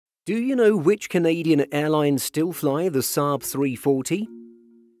Do you know which Canadian airlines still fly the Saab 340?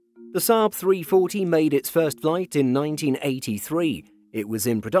 The Saab 340 made its first flight in 1983. It was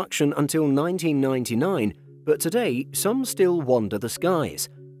in production until 1999, but today some still wander the skies.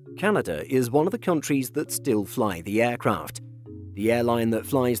 Canada is one of the countries that still fly the aircraft. The airline that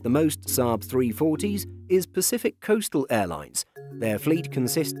flies the most Saab 340s is Pacific Coastal Airlines. Their fleet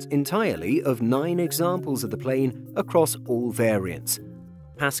consists entirely of 9 examples of the plane across all variants.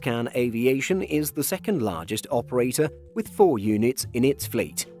 Pascan Aviation is the second largest operator with 4 units in its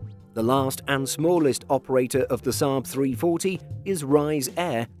fleet. The last and smallest operator of the Saab 340 is Rise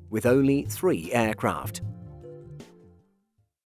Air with only 3 aircraft.